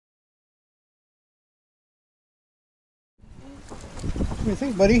do you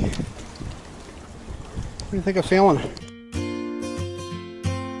think, buddy? What do you think of sailing?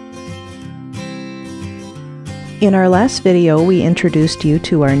 In our last video, we introduced you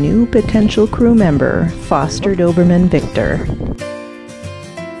to our new potential crew member, Foster Doberman Victor.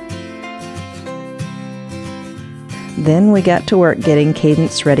 Then we got to work getting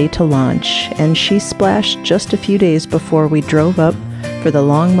Cadence ready to launch, and she splashed just a few days before we drove up for the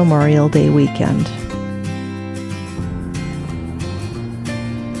long Memorial Day weekend.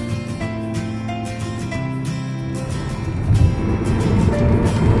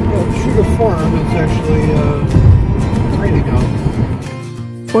 It's actually raining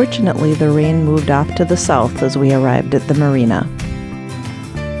out. Fortunately, the rain moved off to the south as we arrived at the marina.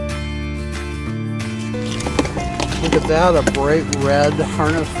 Look at that, a bright red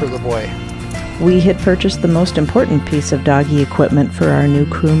harness for the boy. We had purchased the most important piece of doggy equipment for our new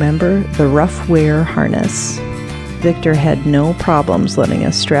crew member, the rough wear harness. Victor had no problems letting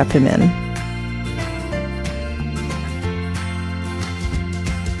us strap him in.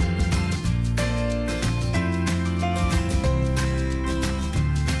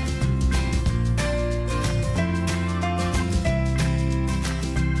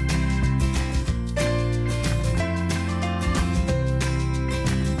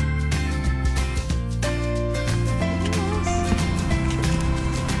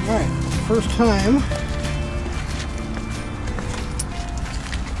 First time.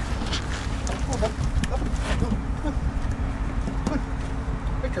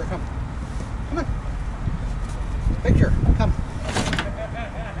 Victor, come. Come on. Victor, come.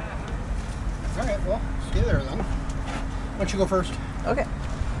 All right, well, stay there then. Why don't you go first? Okay.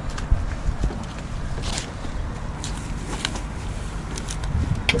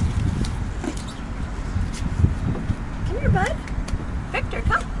 Come here, bud. Victor,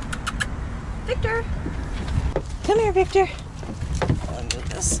 come. Victor! Come here, Victor. I'll need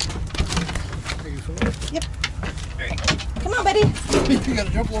this. Are you familiar? Yep. Come on, buddy. You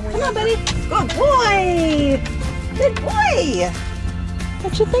gotta jump over. Come on, buddy. Good boy! Good boy!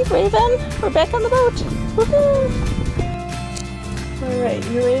 What you think, Raven? We're back on the boat. Woohoo! Alright,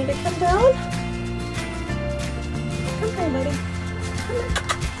 you ready to come down? Come here, buddy.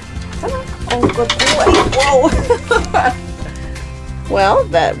 Come on. Oh, good boy. Whoa! Well,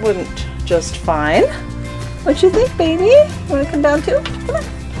 that wouldn't just fine. What you think, baby? Want to come down too? Come on.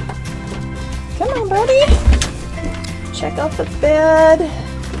 Come on, buddy. Check out the bed.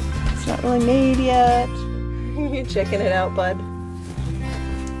 It's not really made yet. You checking it out, bud?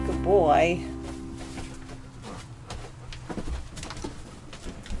 Good boy.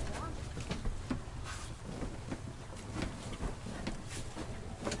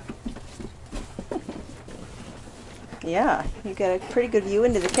 Yeah, you got a pretty good view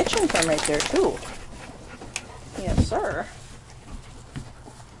into the kitchen from right there, too. Yes, sir.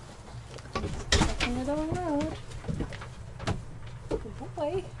 Checking it all out. Good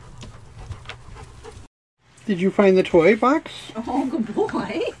boy. Did you find the toy box? Oh, good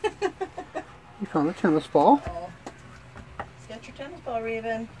boy. You found a tennis ball. Oh. It's got your tennis ball,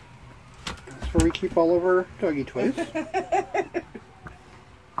 Raven. That's where we keep all of our doggy toys.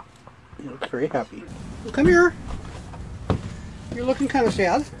 He looks very happy. Well, come here. You're looking kind of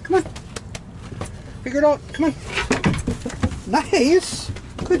sad. Come on. Figure it out. Come on. Nice.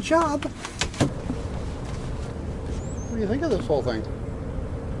 Good job. What do you think of this whole thing?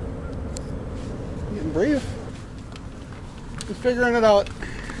 Getting brave. Just figuring it out.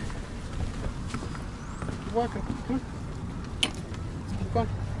 Keep walking. Come on. Keep going.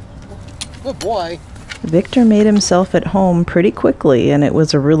 Good boy. Victor made himself at home pretty quickly, and it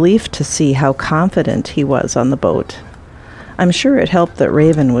was a relief to see how confident he was on the boat. I'm sure it helped that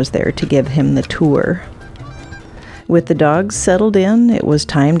Raven was there to give him the tour. With the dogs settled in, it was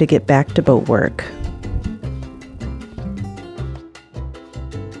time to get back to boat work.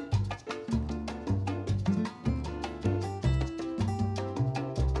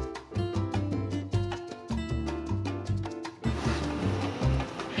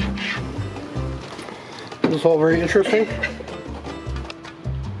 This is all very interesting.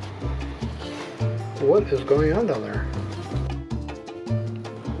 What is going on down there?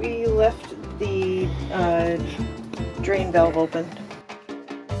 We left the drain valve open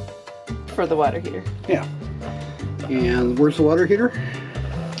for the water heater. Yeah. And where's the water heater?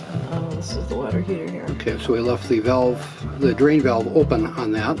 Oh, this is the water heater here. Okay, so we left the valve, the drain valve open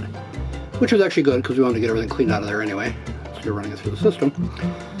on that, which was actually good because we wanted to get everything cleaned out of there anyway. So you're running it through the system.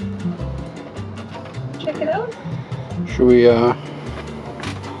 Check it out. Should we, yeah,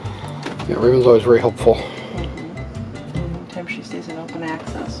 Raven's always very helpful. Anytime she sees an open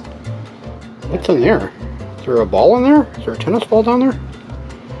access. What's in there? Is there a ball in there? Is there a tennis ball down there?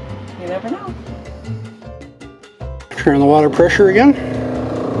 never know. Turn the water pressure again.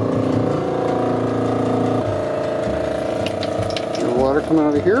 The water coming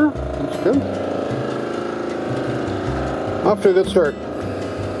out of here. That's good. Off to a good start.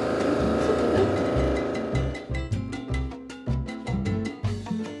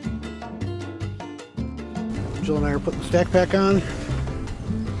 Jill and I are putting the stack pack on.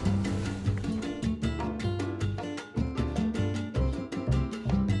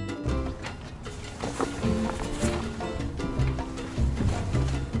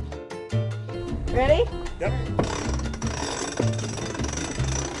 Ready? Yep.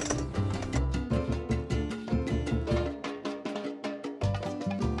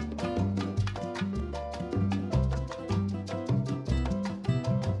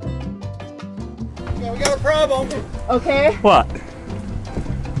 Yeah, we got a problem. Okay. What?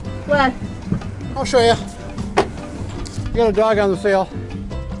 What? I'll show you. You got a dog on the sail.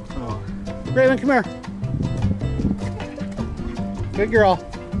 Oh. Raven, come here. Good girl.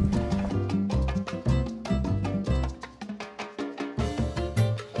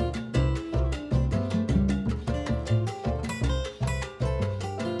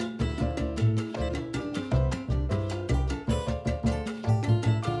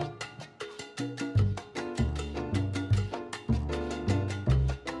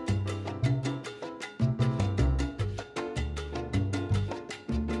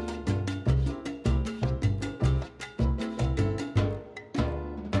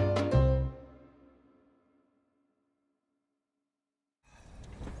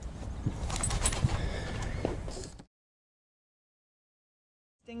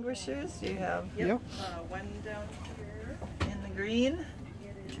 Extinguishers, you have Yep. one down here in the green.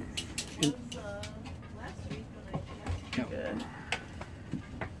 Last week when I checked. Yep. Good.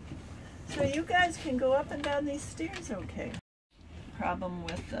 So you guys can go up and down these stairs okay. Problem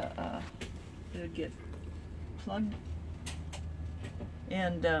with the, it would get plugged.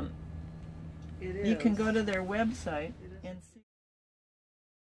 And you can go to their website and see.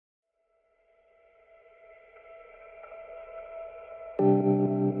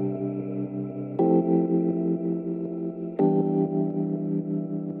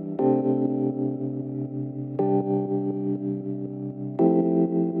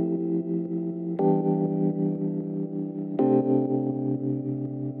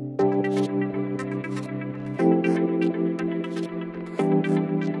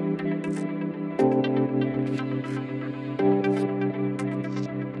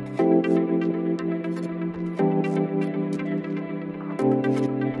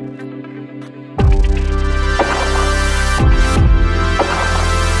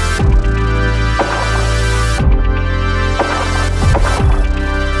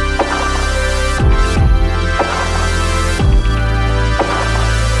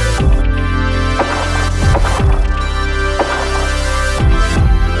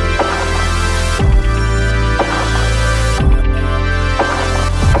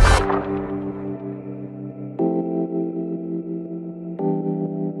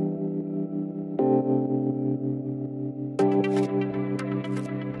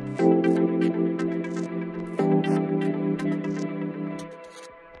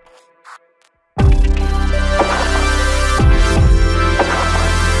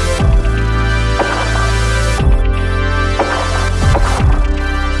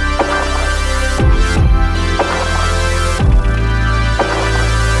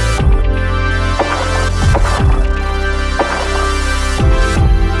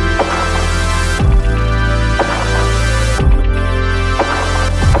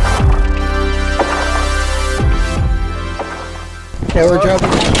 Yeah, we're jumping.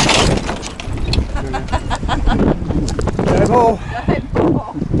 Dive-o.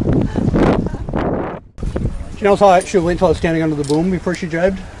 She knows how she went until I was standing under the boom before she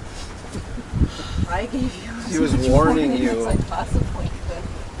jibed. I gave you. He was warning you. I possibly could.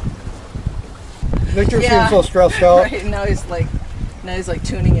 Victor seems so stressed out. Right now he's like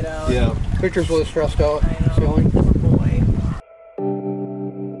tuning it out. Yeah. Victor's really stressed out. I know. Sailing. Poor boy.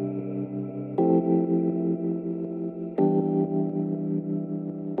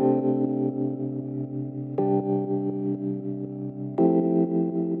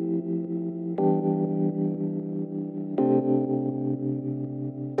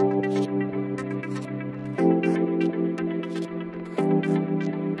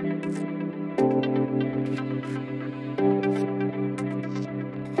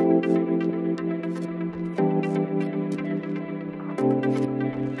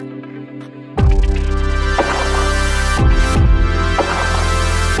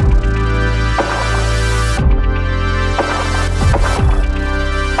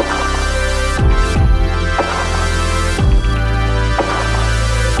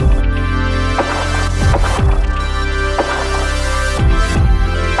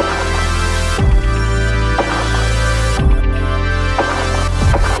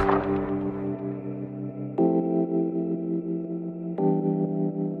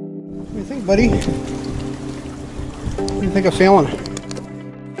 buddy? What do you think of sailing?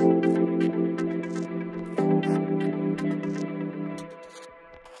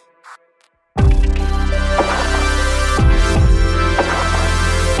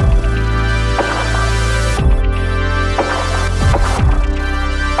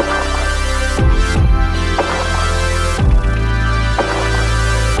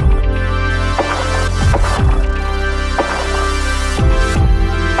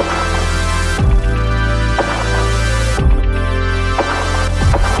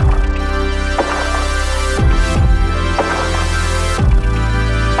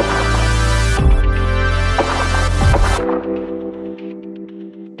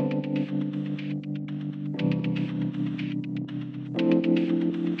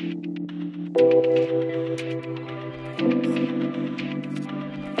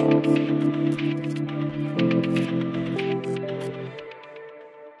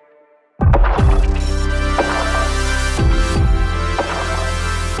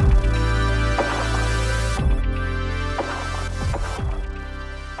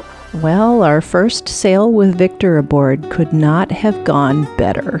 Well, our first sail with Victor aboard could not have gone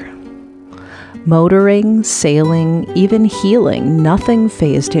better. Motoring, sailing, even heeling, nothing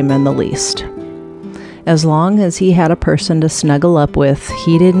fazed him in the least. As long as he had a person to snuggle up with,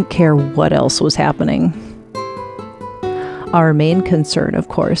 he didn't care what else was happening. Our main concern, of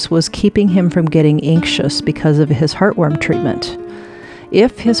course, was keeping him from getting anxious because of his heartworm treatment.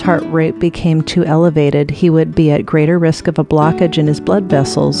 If his heart rate became too elevated, he would be at greater risk of a blockage in his blood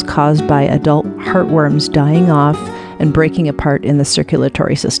vessels caused by adult heartworms dying off and breaking apart in the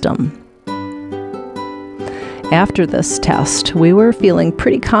circulatory system. After this test, we were feeling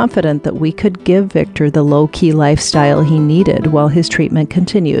pretty confident that we could give Victor the low-key lifestyle he needed while his treatment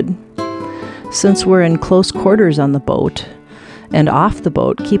continued. Since we're in close quarters on the boat, and off the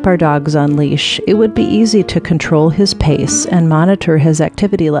boat keep our dogs on leash, it would be easy to control his pace and monitor his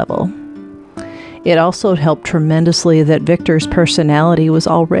activity level. It also helped tremendously that Victor's personality was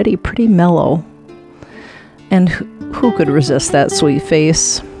already pretty mellow. And who could resist that sweet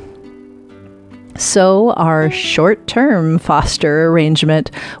face? So our short-term foster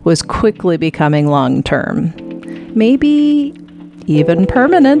arrangement was quickly becoming long-term. Maybe even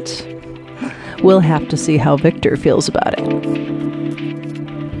permanent. We'll have to see how Victor feels about it.